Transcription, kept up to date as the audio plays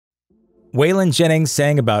Waylon Jennings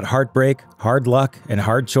sang about heartbreak, hard luck, and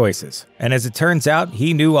hard choices. And as it turns out,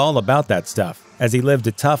 he knew all about that stuff, as he lived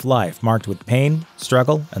a tough life marked with pain,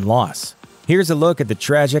 struggle, and loss. Here's a look at the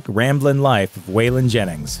tragic, rambling life of Waylon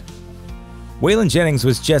Jennings. Waylon Jennings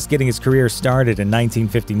was just getting his career started in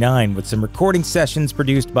 1959 with some recording sessions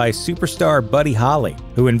produced by superstar Buddy Holly,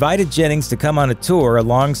 who invited Jennings to come on a tour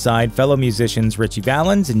alongside fellow musicians Richie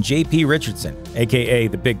Valens and J.P. Richardson, aka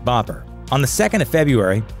the Big Bopper. On the 2nd of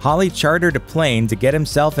February, Holly chartered a plane to get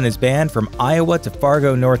himself and his band from Iowa to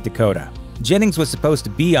Fargo, North Dakota. Jennings was supposed to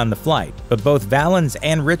be on the flight, but both Valens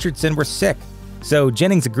and Richardson were sick, so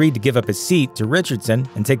Jennings agreed to give up his seat to Richardson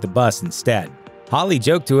and take the bus instead. Holly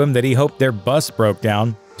joked to him that he hoped their bus broke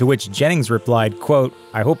down, to which Jennings replied, quote,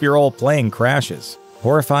 "I hope your old plane crashes."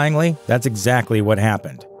 Horrifyingly, that's exactly what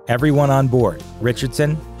happened. Everyone on board,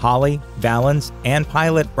 Richardson, Holly, Valens, and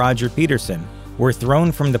pilot Roger Peterson, were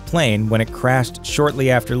thrown from the plane when it crashed shortly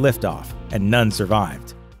after liftoff, and none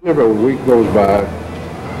survived. Never a week goes by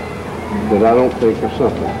that I don't think of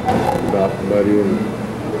something about Buddy and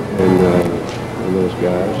those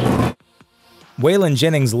guys. Waylon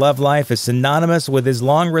Jennings' love life is synonymous with his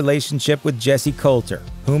long relationship with Jessie Coulter,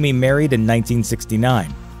 whom he married in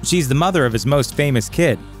 1969. She's the mother of his most famous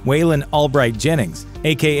kid, Waylon Albright Jennings,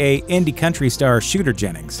 aka indie country star Shooter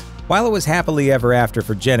Jennings. While it was happily ever after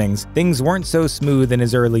for Jennings, things weren't so smooth in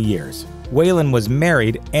his early years. Waylon was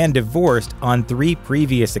married and divorced on 3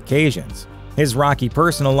 previous occasions. His rocky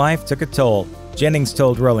personal life took a toll. Jennings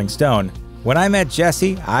told Rolling Stone, "When I met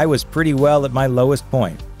Jessie, I was pretty well at my lowest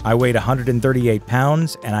point. I weighed 138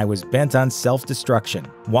 pounds and I was bent on self-destruction.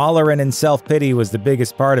 Wallowing in self-pity was the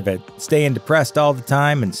biggest part of it, staying depressed all the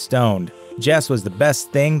time and stoned. Jess was the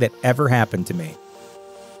best thing that ever happened to me."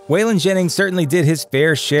 Waylon Jennings certainly did his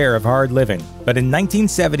fair share of hard living, but in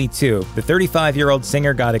 1972, the 35-year-old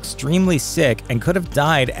singer got extremely sick and could have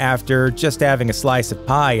died after just having a slice of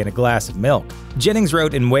pie and a glass of milk. Jennings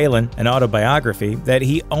wrote in Waylon, an autobiography, that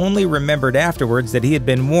he only remembered afterwards that he had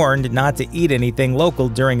been warned not to eat anything local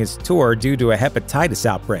during his tour due to a hepatitis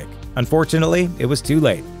outbreak. Unfortunately, it was too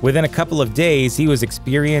late. Within a couple of days, he was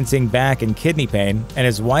experiencing back and kidney pain, and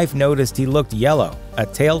his wife noticed he looked yellow, a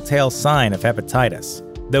telltale sign of hepatitis.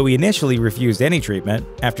 Though he initially refused any treatment,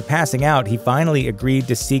 after passing out, he finally agreed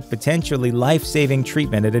to seek potentially life-saving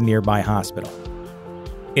treatment at a nearby hospital.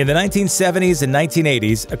 In the 1970s and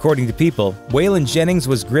 1980s, according to People, Waylon Jennings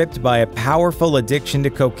was gripped by a powerful addiction to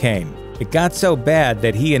cocaine. It got so bad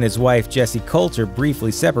that he and his wife Jessie Coulter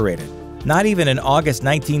briefly separated. Not even an August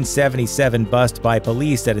 1977 bust by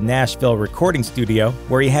police at a Nashville recording studio,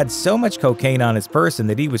 where he had so much cocaine on his person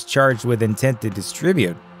that he was charged with intent to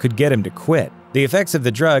distribute, could get him to quit. The effects of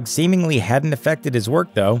the drug seemingly hadn't affected his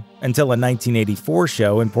work, though, until a 1984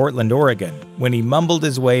 show in Portland, Oregon, when he mumbled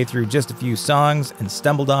his way through just a few songs and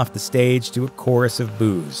stumbled off the stage to a chorus of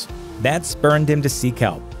boos. That spurred him to seek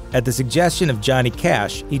help. At the suggestion of Johnny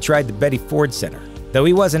Cash, he tried the Betty Ford Center. Though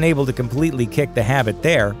he wasn't able to completely kick the habit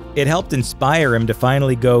there, it helped inspire him to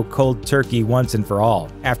finally go cold turkey once and for all,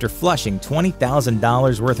 after flushing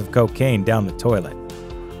 $20,000 worth of cocaine down the toilet.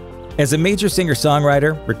 As a major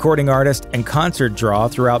singer-songwriter, recording artist, and concert draw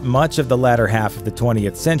throughout much of the latter half of the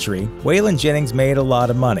 20th century, Waylon Jennings made a lot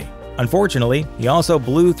of money. Unfortunately, he also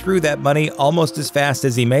blew through that money almost as fast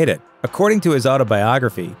as he made it. According to his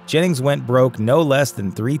autobiography, Jennings went broke no less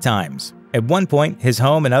than 3 times. At one point, his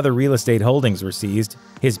home and other real estate holdings were seized,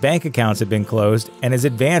 his bank accounts had been closed, and his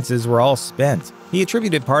advances were all spent. He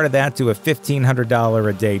attributed part of that to a $1,500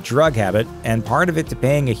 a day drug habit, and part of it to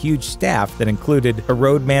paying a huge staff that included a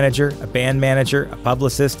road manager, a band manager, a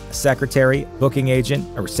publicist, a secretary, a booking agent,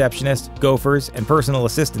 a receptionist, gophers, and personal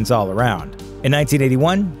assistants all around. In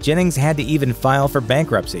 1981, Jennings had to even file for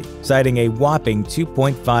bankruptcy, citing a whopping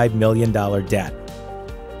 $2.5 million debt.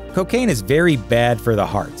 Cocaine is very bad for the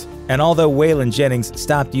heart. And although Waylon Jennings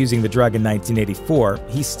stopped using the drug in 1984,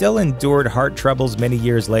 he still endured heart troubles many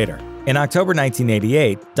years later. In October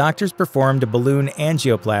 1988, doctors performed a balloon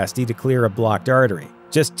angioplasty to clear a blocked artery.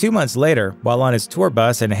 Just 2 months later, while on his tour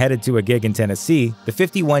bus and headed to a gig in Tennessee, the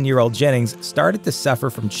 51-year-old Jennings started to suffer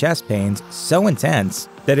from chest pains so intense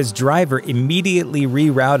that his driver immediately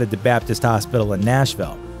rerouted to Baptist Hospital in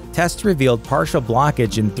Nashville. Tests revealed partial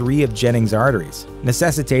blockage in 3 of Jennings' arteries,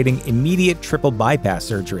 necessitating immediate triple bypass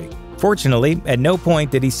surgery. Fortunately, at no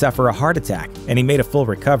point did he suffer a heart attack, and he made a full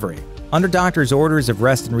recovery. Under doctors' orders of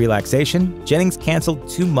rest and relaxation, Jennings canceled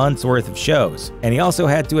 2 months' worth of shows, and he also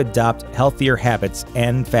had to adopt healthier habits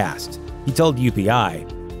and fast. He told UPI,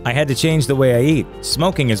 "I had to change the way I eat.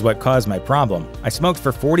 Smoking is what caused my problem. I smoked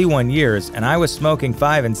for 41 years, and I was smoking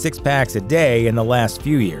 5 and 6 packs a day in the last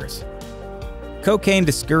few years." Cocaine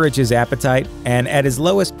discourages appetite, and at his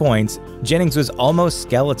lowest points, Jennings was almost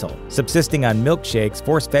skeletal, subsisting on milkshakes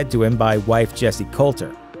force-fed to him by wife Jessie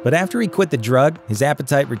Coulter. But after he quit the drug, his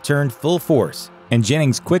appetite returned full force, and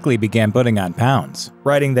Jennings quickly began putting on pounds,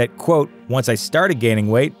 writing that, quote, "Once I started gaining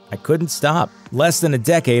weight, I couldn't stop." Less than a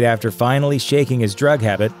decade after finally shaking his drug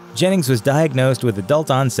habit, Jennings was diagnosed with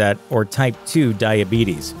adult-onset or type 2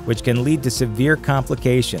 diabetes, which can lead to severe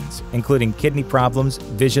complications, including kidney problems,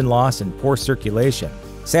 vision loss, and poor circulation.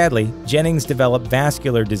 Sadly, Jennings developed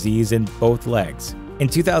vascular disease in both legs. In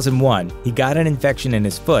 2001, he got an infection in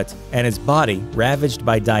his foot, and his body, ravaged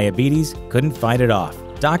by diabetes, couldn't fight it off.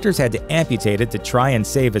 Doctors had to amputate it to try and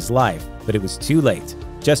save his life, but it was too late.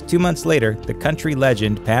 Just 2 months later, the country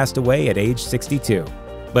legend passed away at age 62.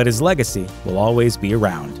 But his legacy will always be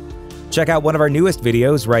around. Check out one of our newest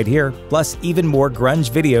videos right here, plus even more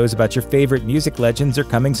grunge videos about your favorite music legends are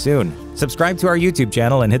coming soon. Subscribe to our YouTube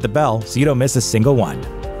channel and hit the bell so you don't miss a single one.